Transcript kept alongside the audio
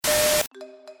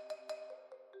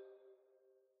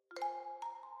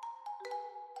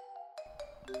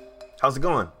How's it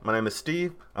going? My name is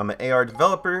Steve. I'm an AR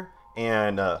developer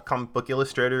and a comic book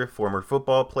illustrator, former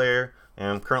football player, and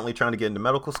I'm currently trying to get into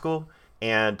medical school.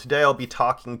 And today I'll be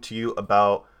talking to you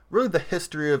about really the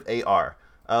history of AR.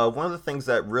 One of the things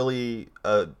that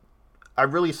I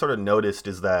really sort of noticed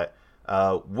is that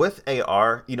with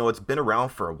AR, it's been around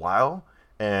for a while,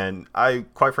 and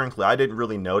quite frankly, I didn't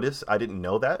really notice. I didn't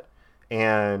know that,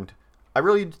 and I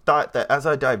really thought that as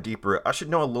I dive deeper, I should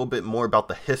know a little bit more about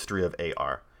the history of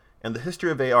AR and the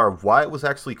history of AR, why it was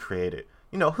actually created.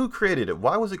 Who created it?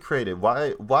 Why was it created?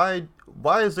 Why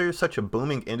is there such a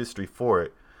booming industry for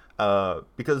it?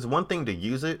 Because it's one thing to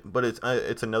use it, but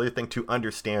it's another thing to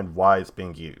understand why it's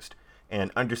being used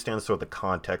and understand sort of the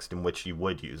context in which you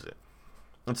would use it.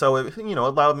 And so it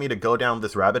allowed me to go down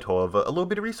this rabbit hole of a little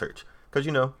bit of research because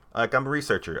like I'm a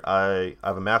researcher. I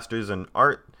have a master's in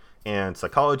art and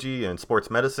psychology and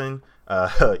sports medicine.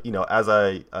 As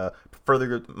I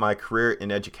further my career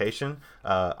in education,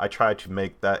 I try to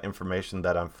make that information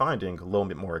that I'm finding a little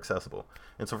bit more accessible.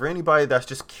 And so for anybody that's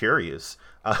just curious,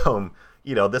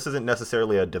 this isn't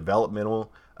necessarily a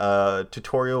developmental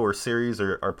tutorial or series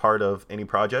or part of any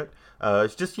project.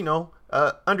 It's just,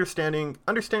 understanding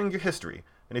your history.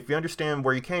 And if you understand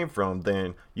where you came from,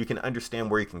 then you can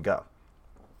understand where you can go.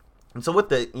 And so with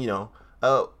the,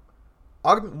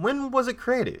 when was it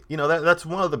created? That's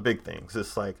one of the big things.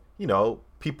 It's like,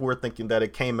 people were thinking that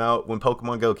it came out when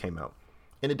Pokemon Go came out,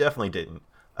 and it definitely didn't.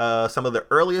 Some of the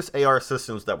earliest AR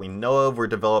systems that we know of were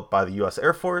developed by the U.S.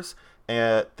 Air Force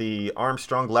at the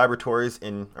Armstrong Laboratories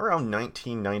in around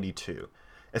 1992.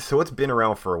 And so it's been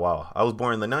around for a while. I was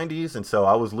born in the 90s, and so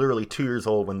I was literally 2 years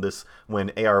old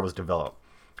when AR was developed.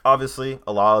 Obviously,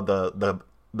 a lot of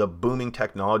the booming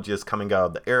technology is coming out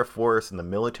of the Air Force and the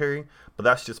military, but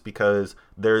that's just because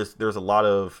there's a lot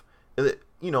of,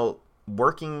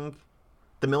 working,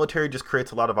 the military just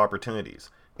creates a lot of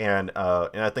opportunities. And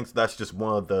I think that's just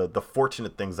one of the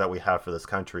fortunate things that we have for this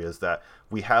country is that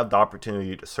we have the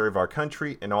opportunity to serve our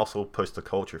country and also push the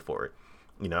culture for it,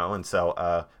 and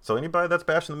so anybody that's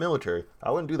bashing the military,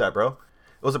 I wouldn't do that, bro.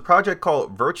 It was a project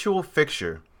called Virtual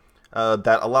Fixture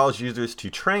that allows users to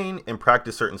train and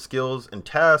practice certain skills and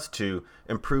tasks to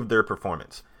improve their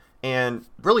performance. And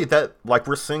really that, like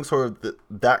we're seeing sort of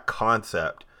that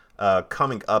concept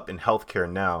coming up in healthcare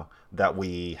now that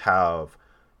we have,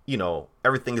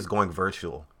 everything is going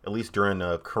virtual, at least during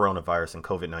the coronavirus and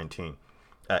COVID-19.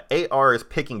 AR is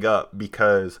picking up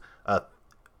because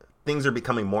things are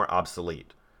becoming more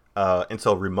obsolete. And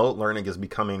so remote learning is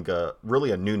becoming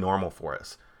really a new normal for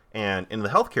us. And in the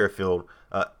healthcare field,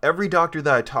 every doctor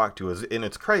that I talk to and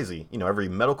it's crazy, every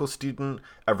medical student,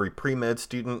 every pre-med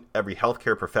student, every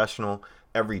healthcare professional,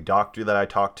 every doctor that I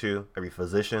talk to, every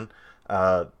physician,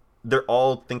 they're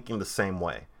all thinking the same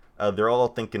way. They're all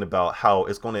thinking about how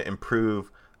it's going to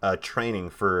improve training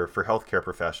for healthcare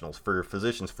professionals, for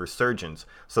physicians, for surgeons,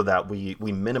 so that we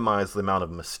minimize the amount of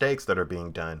mistakes that are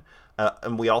being done.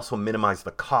 And we also minimize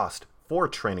the cost for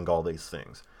training all these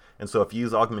things. And so if you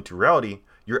use augmented reality,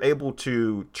 you're able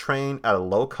to train at a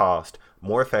low cost,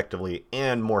 more effectively,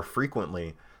 and more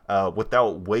frequently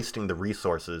without wasting the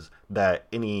resources that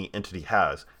any entity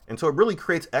has. And so it really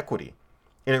creates equity.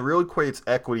 And it really creates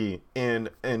equity in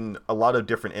a lot of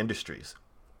different industries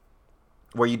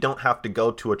where you don't have to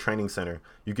go to a training center.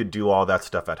 You could do all that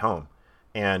stuff at home.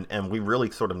 And we really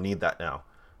sort of need that now.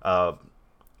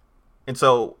 And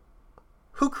so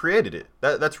who created it?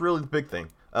 That's really the big thing.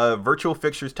 Virtual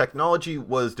Fixtures technology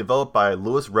was developed by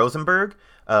Louis Rosenberg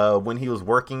when he was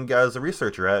working as a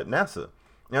researcher at NASA.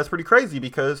 And that's pretty crazy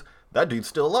because that dude's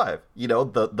still alive.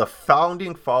 The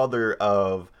founding father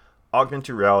of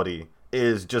augmented reality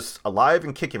is just alive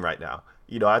and kicking right now.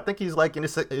 I think he's like in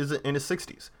his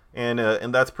 60s.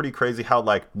 And that's pretty crazy how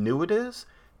like new it is.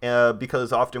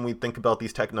 Because often we think about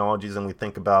these technologies and we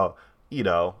think about,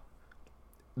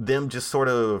 them just sort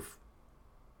of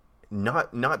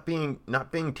not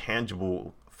being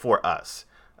tangible for us,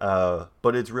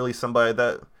 but it's really somebody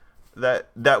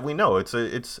that we know.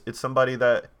 It's somebody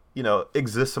that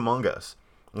exists among us.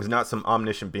 It's not some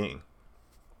omniscient being.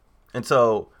 And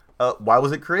so, why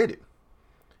was it created?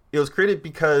 It was created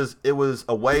because it was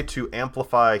a way to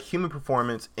amplify human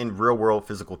performance in real world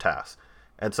physical tasks.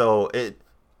 And so,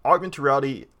 augmented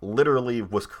reality literally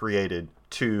was created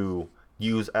to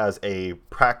use as a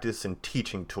practice and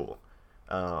teaching tool.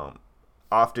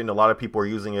 Often a lot of people are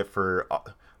using it for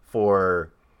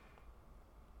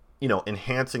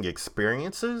enhancing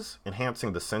experiences,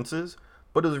 enhancing the senses,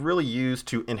 but it was really used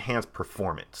to enhance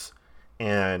performance.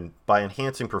 And by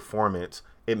enhancing performance,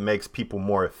 it makes people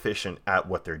more efficient at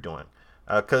what they're doing.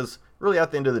 Because really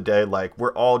at the end of the day, like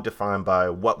we're all defined by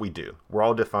what we do. We're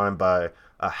all defined by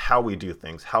how we do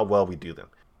things, how well we do them.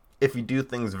 If you do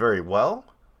things very well,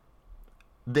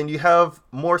 then you have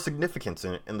more significance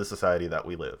in the society that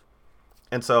we live.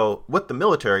 And so with the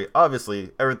military,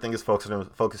 obviously, everything is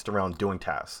focused around doing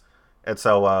tasks. And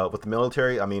so with the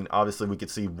military, I mean, obviously, we could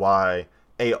see why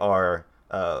AR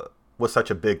was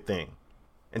such a big thing.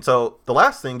 And so the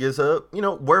last thing is,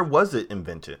 where was it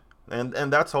invented? And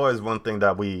that's always one thing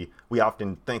that we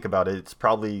often think about. It's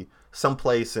probably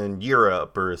someplace in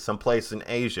Europe or someplace in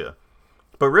Asia.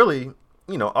 But really,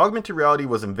 augmented reality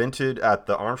was invented at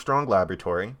the Armstrong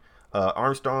Laboratory.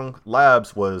 Armstrong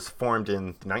Labs was formed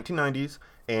in the 1990s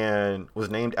and was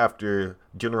named after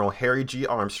General Harry G.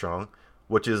 Armstrong,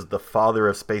 which is the father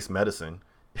of space medicine.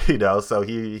 So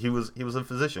he was a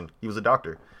physician. He was a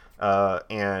doctor.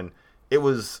 And it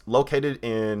was located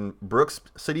in Brooks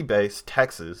City Base,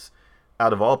 Texas.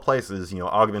 Out of all places,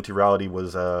 augmented reality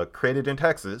was created in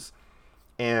Texas.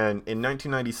 And in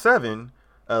 1997,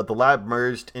 the lab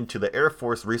merged into the Air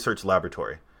Force Research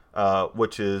Laboratory,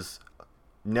 which is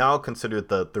now considered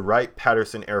the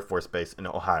Wright-Patterson Air Force Base in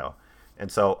Ohio.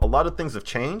 And so a lot of things have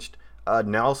changed.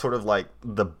 Now sort of like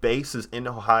the base is in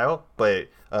Ohio, but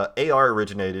AR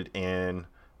originated in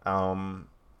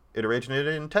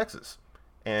Texas.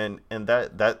 And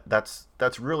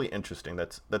that's really interesting.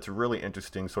 That's a really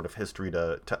interesting sort of history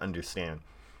to understand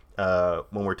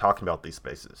when we're talking about these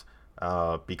spaces,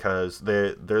 because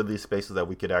they're these spaces that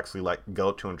we could actually like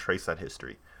go to and trace that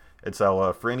history. And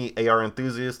so for any AR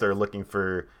enthusiasts, they're looking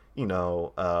for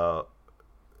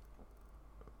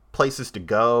places to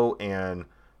go and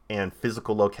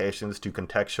physical locations to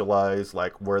contextualize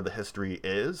like where the history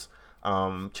is.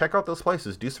 Check out those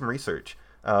places. Do some research.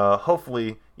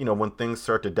 Hopefully, when things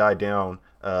start to die down,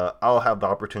 I'll have the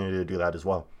opportunity to do that as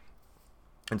well.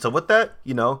 And so with that,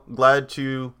 glad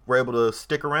we're able to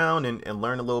stick around and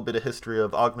learn a little bit of history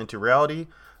of augmented reality.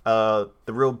 The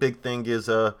real big thing is,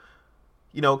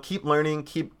 keep learning,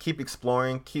 keep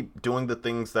exploring, keep doing the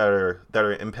things that are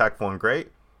impactful and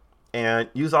great, and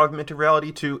use augmented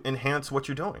reality to enhance what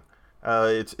you're doing.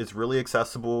 It's really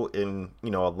accessible in, a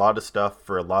lot of stuff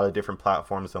for a lot of different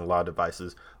platforms, and a lot of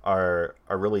devices are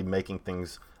really making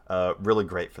things really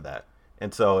great for that.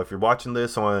 And so if you're watching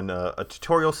this on a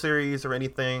tutorial series or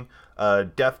anything,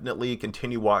 definitely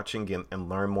continue watching and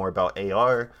learn more about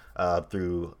AR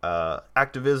through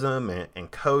activism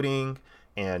and coding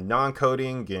and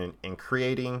non-coding and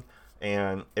creating.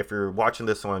 And if you're watching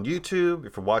this on YouTube,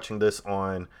 if you're watching this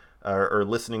on or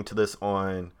listening to this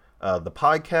on the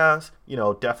podcast,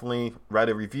 definitely write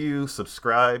a review,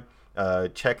 subscribe,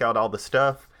 check out all the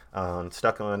stuff on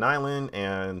Stuck on an Island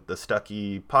and the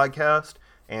Stucky podcast,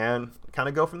 and kind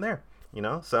of go from there.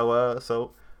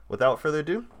 So without further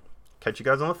ado, catch you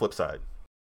guys on the flip side.